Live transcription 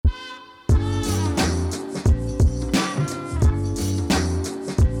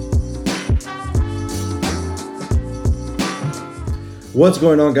What's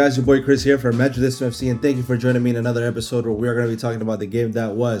going on, guys? Your boy Chris here from Madridismo FC, and thank you for joining me in another episode where we are going to be talking about the game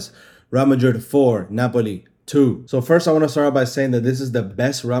that was Real Madrid 4, Napoli 2. So first, I want to start out by saying that this is the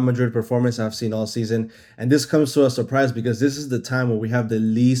best Real Madrid performance I've seen all season, and this comes to a surprise because this is the time where we have the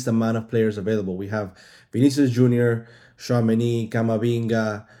least amount of players available. We have Vinicius Jr., Tchouaméni,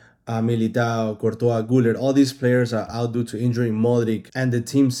 Camavinga, Militao, Courtois, Gullit, all these players are out due to injury, Modric, and the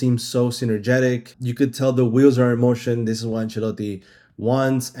team seems so synergetic. You could tell the wheels are in motion. This is what Ancelotti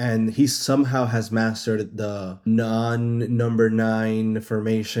wants, and he somehow has mastered the non-number 9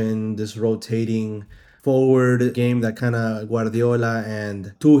 formation, this rotating forward game that kind of Guardiola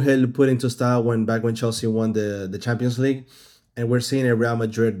and Tuchel put into style when Chelsea won the Champions League. And we're seeing a Real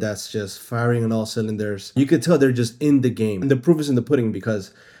Madrid that's just firing on all cylinders. You could tell they're just in the game. And the proof is in the pudding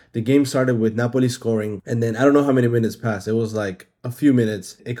because the game started with Napoli scoring, and then I don't know how many minutes passed. It was like a few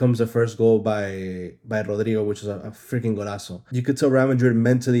minutes. It comes the first goal by Rodrigo, which is a freaking golazo. You could tell Real Madrid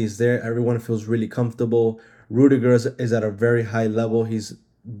mentally is there. Everyone feels really comfortable. Rudiger is at a very high level. He's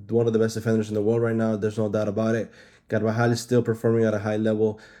one of the best defenders in the world right now. There's no doubt about it. Carvajal is still performing at a high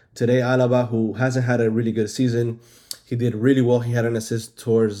level. Today, Alaba, who hasn't had a really good season, he did really well. He had an assist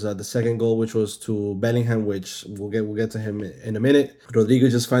towards the second goal, which was to Bellingham, which we'll get to him in a minute. Rodrigo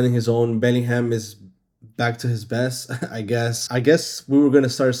just finding his own. Bellingham is back to his best, I guess. I guess we were gonna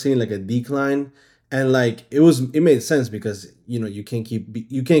start seeing like a decline, and like it made sense because you can't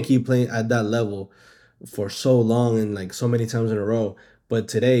keep playing at that level for so long and like so many times in a row. But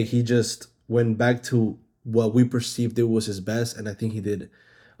today he just went back to what we perceived it was his best, and I think he did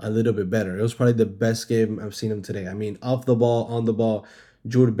a little bit better. It was probably the best game I've seen him today. I mean, off the ball, on the ball,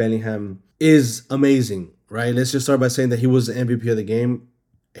 Jude Bellingham is amazing, right? Let's just start by saying that he was the MVP of the game,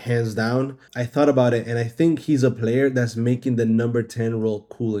 hands down. I thought about it, and I think he's a player that's making the number 10 role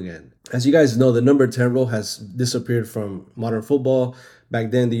cool again. As you guys know, the number 10 role has disappeared from modern football. Back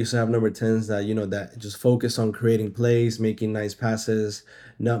then, they used to have number 10s that just focus on creating plays, making nice passes,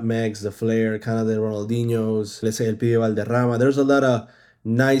 nutmegs, the flair, kind of the Ronaldinhos, let's say El Pibe Valderrama. There's a lot of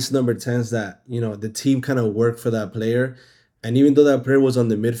nice number 10s that, the team kind of worked for that player. And even though that player was on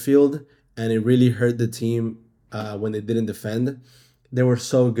the midfield and it really hurt the team when they didn't defend, they were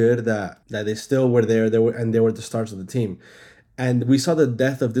so good that they still were there. They were the stars of the team. And we saw the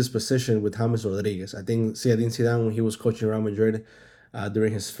death of this position with James Rodriguez. I think Zinedine Zidane, when he was coaching Real Madrid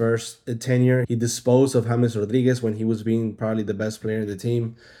during his first tenure, he disposed of James Rodriguez when he was being probably the best player in the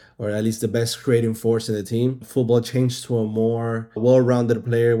team, or at least the best creating force in the team. Football changed to a more well-rounded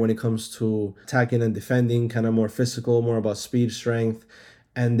player when it comes to attacking and defending, kind of more physical, more about speed, strength.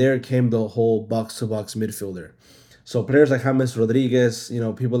 And there came the whole box-to-box midfielder. So players like James Rodriguez,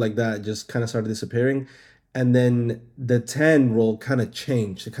 people like that just kind of started disappearing. And then the 10 role kind of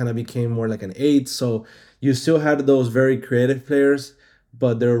changed. It kind of became more like an 8. So you still had those very creative players,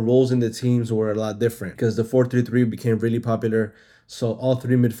 but their roles in the teams were a lot different because the 4-3-3 became really popular. So all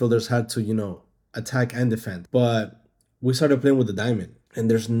three midfielders had to, attack and defend. But we started playing with the diamond.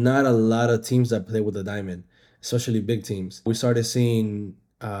 And there's not a lot of teams that play with the diamond, especially big teams. We started seeing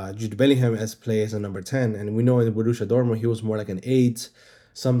Jude Bellingham play as a number 10. And we know in Borussia Dortmund, he was more like an 8.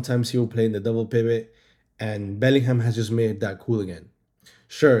 Sometimes he would play in the double pivot. And Bellingham has just made that cool again.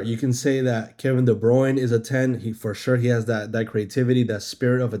 Sure, you can say that Kevin De Bruyne is a 10. He has that creativity, that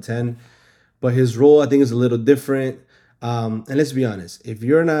spirit of a 10. But his role, I think, is a little different. And let's be honest, if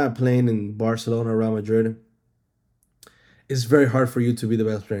you're not playing in Barcelona or Real Madrid, it's very hard for you to be the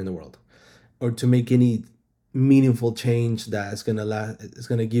best player in the world or to make any meaningful change that is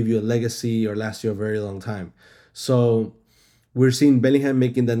gonna give you a legacy or last you a very long time. So we're seeing Bellingham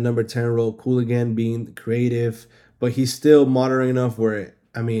making that number 10 role cool again, being creative, but he's still modern enough where,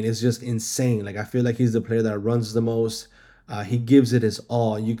 I mean, it's just insane. Like, I feel like he's the player that runs the most. He gives it his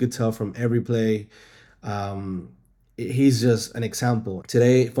all. You could tell from every play. He's just an example.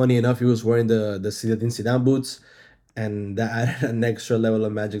 Today, funny enough, he was wearing the Zinedine Zidane boots, and that added an extra level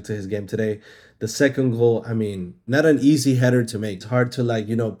of magic to his game today. The second goal, I mean, not an easy header to make. It's hard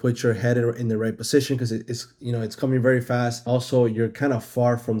to put your head in the right position because it's coming very fast. Also, you're kind of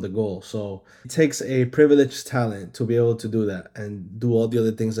far from the goal, so it takes a privileged talent to be able to do that and do all the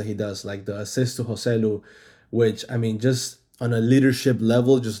other things that he does, like the assist to Joselu, which, I mean, just on a leadership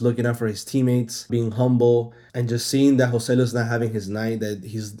level, just looking out for his teammates, being humble, and just seeing that Joselu's not having his night, that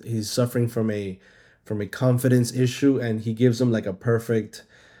he's suffering from a confidence issue, and he gives him like a perfect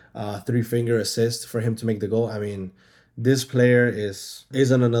three-finger assist for him to make the goal. I mean, this player is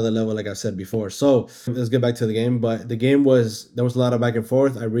on another level, like I said before. So let's get back to the game. But there was a lot of back and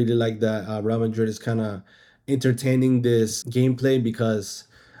forth. I really like that Real Madrid is kind of entertaining this gameplay because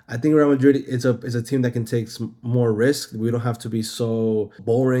I think Real Madrid is a team that can take more risk. We don't have to be so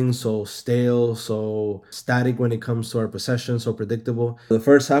boring, so stale, so static when it comes to our possession, so predictable. The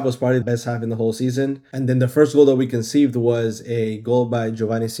first half was probably the best half in the whole season. And then the first goal that we conceived was a goal by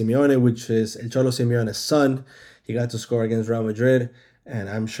Giovanni Simeone, which is El Cholo Simeone's son. He got to score against Real Madrid. And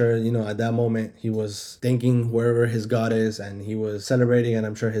I'm sure, at that moment, he was thanking wherever his God is and he was celebrating. And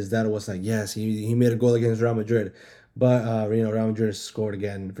I'm sure his dad was like, yes, he made a goal against Real Madrid. But, Real Madrid scored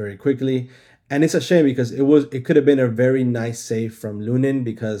again very quickly. And it's a shame because it could have been a very nice save from Lunin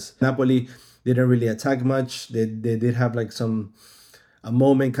because Napoli didn't really attack much. They did have like a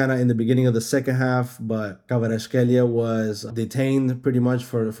moment kind of in the beginning of the second half, but Kvaratskhelia was detained pretty much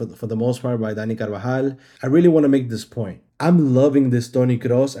for the most part by Dani Carvajal. I really want to make this point. I'm loving this Toni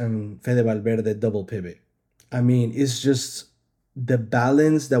Kroos and Fede Valverde double pivot. I mean, it's just the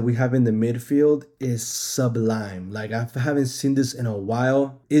balance that we have in the midfield is sublime. Like I haven't seen this in a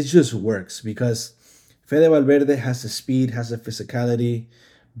while. It just works because Fede Valverde has the speed, has the physicality,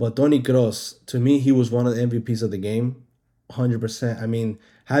 but Toni Kroos, to me, he was one of the MVPs of the game. 100%. I mean,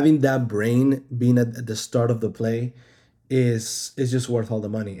 having that brain being at the start of the play is just worth all the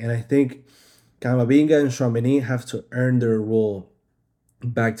money. And I think Camavinga and Chouameni have to earn their role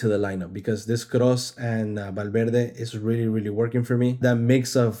back to the lineup because this Cross and Valverde is really, really working for me. That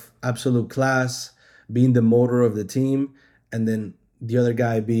mix of absolute class, being the motor of the team, and then the other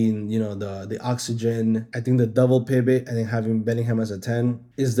guy being, the oxygen. I think the double pivot and then having Bellingham as a 10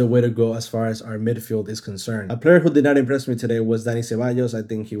 is the way to go as far as our midfield is concerned. A player who did not impress me today was Dani Ceballos. I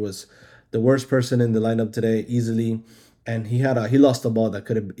think he was the worst person in the lineup today, easily. And he lost a ball that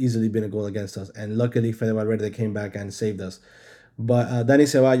could have easily been a goal against us. And luckily, Fede Valverde came back and saved us. But Dani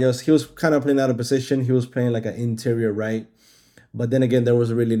Ceballos, he was kind of playing out of position. He was playing like an interior right. But then again, there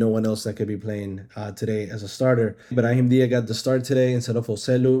was really no one else that could be playing today as a starter. But Brahim Diaz got the start today instead of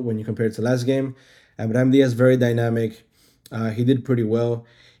Oselu when you compare it to last game. And Brahim Diaz very dynamic. He did pretty well.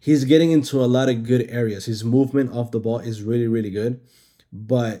 He's getting into a lot of good areas. His movement off the ball is really, really good.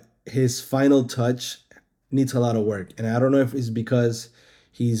 But his final touch needs a lot of work. And I don't know if it's because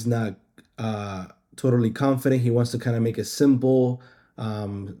he's not totally confident. He wants to kind of make it simple.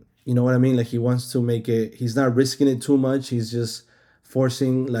 You know what I mean? Like he wants to make it. He's not risking it too much. He's just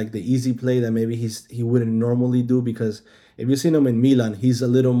forcing like the easy play that maybe he wouldn't normally do. Because if you've seen him in Milan, he's a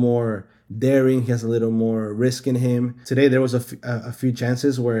little more daring. He has a little more risk in him. Today there was a few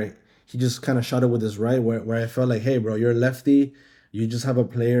chances where he just kind of shot it with his right, where I felt like, hey, bro, you're lefty. You just have a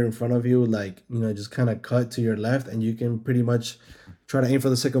player in front of you, like, just kind of cut to your left, and you can pretty much try to aim for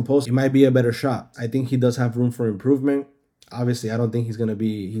the second post. It might be a better shot. I think he does have room for improvement. Obviously, I don't think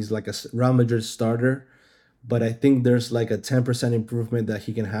he's like a Real Madrid starter, but I think there's like a 10% improvement that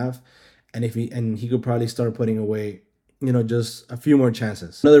he can have. And he could probably start putting away, just a few more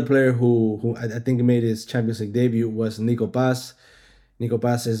chances. Another player who I think made his Champions League debut was Nico Paz. Nico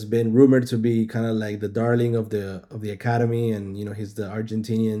Paz has been rumored to be kind of like the darling of the academy, and he's the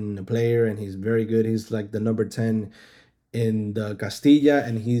Argentinian player, and he's very good. He's like the number 10 in the Castilla,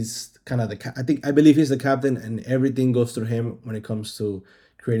 and he's kind of I believe he's the captain, and everything goes through him when it comes to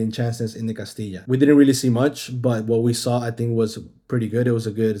creating chances in the Castilla. We didn't really see much, but what we saw I think was pretty good. It was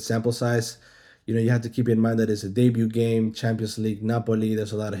a good sample size. You have to keep in mind that it's a debut game, Champions League, Napoli.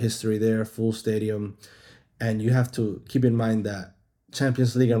 There's a lot of history there, full stadium, and you have to keep in mind that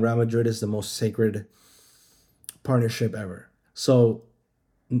Champions League and Real Madrid is the most sacred partnership ever. So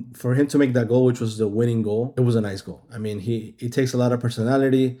for him to make that goal, which was the winning goal, it was a nice goal. I mean, he takes a lot of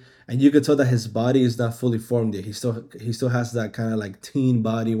personality, and you could tell that his body is not fully formed yet. He still has that kind of like teen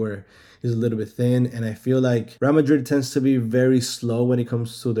body where he's a little bit thin, and I feel like Real Madrid tends to be very slow when it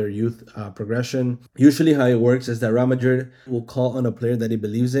comes to their youth progression. Usually how it works is that Real Madrid will call on a player that he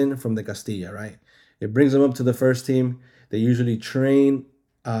believes in from the Castilla, right? It brings them up to the first team. They usually train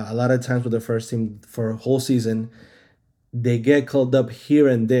a lot of times with the first team for a whole season. They get called up here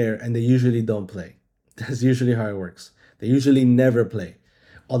and there, and they usually don't play. That's usually how it works. They usually never play.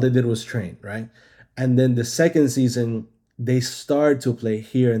 All they did was train, right? And then the second season, they start to play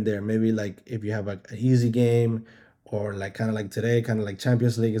here and there. Maybe like if you have an easy game, or like kind of like today, kind of like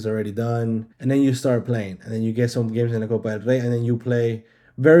Champions League is already done, and then you start playing, and then you get some games in the Copa del Rey, and then you play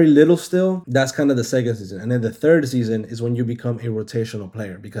very little still. That's kind of the second season, and then the third season is when you become a rotational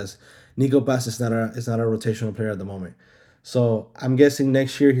player, because Nico Paz is not a rotational player at the moment. So I'm guessing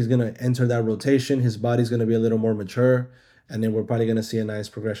next year he's gonna enter that rotation. His body's gonna be a little more mature, and then we're probably gonna see a nice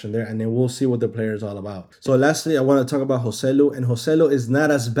progression there, and then we'll see what the player is all about. So lastly, I want to talk about Joselu, and Joselu is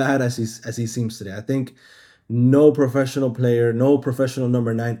not as bad as he seems today. I think no professional player, no professional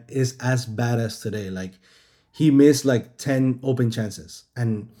number 9 is as bad as today. Like he missed like 10 open chances.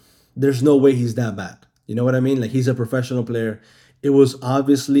 And there's no way he's that bad. You know what I mean? Like, he's a professional player. It was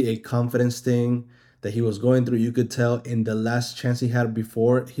obviously a confidence thing that he was going through. You could tell in the last chance he had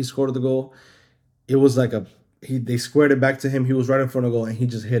before he scored the goal, it was like they squared it back to him. He was right in front of goal and he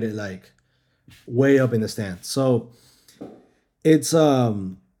just hit it like way up in the stands. So it's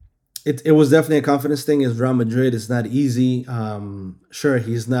it was definitely a confidence thing. It's Real Madrid. It's not easy. Sure,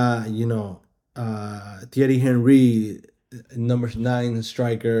 he's not, Thierry Henry, number 9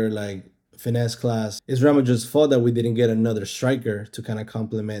 striker, like finesse class. It's Real Madrid's fault that we didn't get another striker to kind of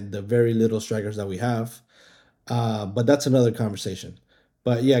complement the very little strikers that we have. But that's another conversation.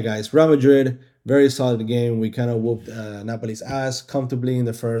 But yeah, guys, Real Madrid, very solid game. We kind of whooped Napoli's ass comfortably in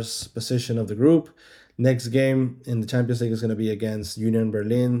the first position of the group. Next game in the Champions League is going to be against Union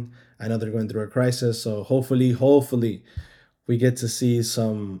Berlin. I know they're going through a crisis, so hopefully, we get to see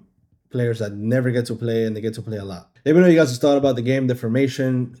some players that never get to play and they get to play a lot. Let me know what you guys thought about the game, the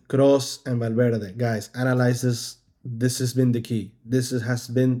formation, Kroos and Valverde. Guys, analyze this. This has been the key. Has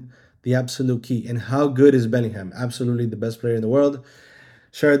been the absolute key. And how good is Bellingham? Absolutely the best player in the world.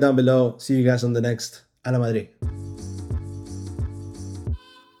 Share it down below. See you guys on the next A la Madrid.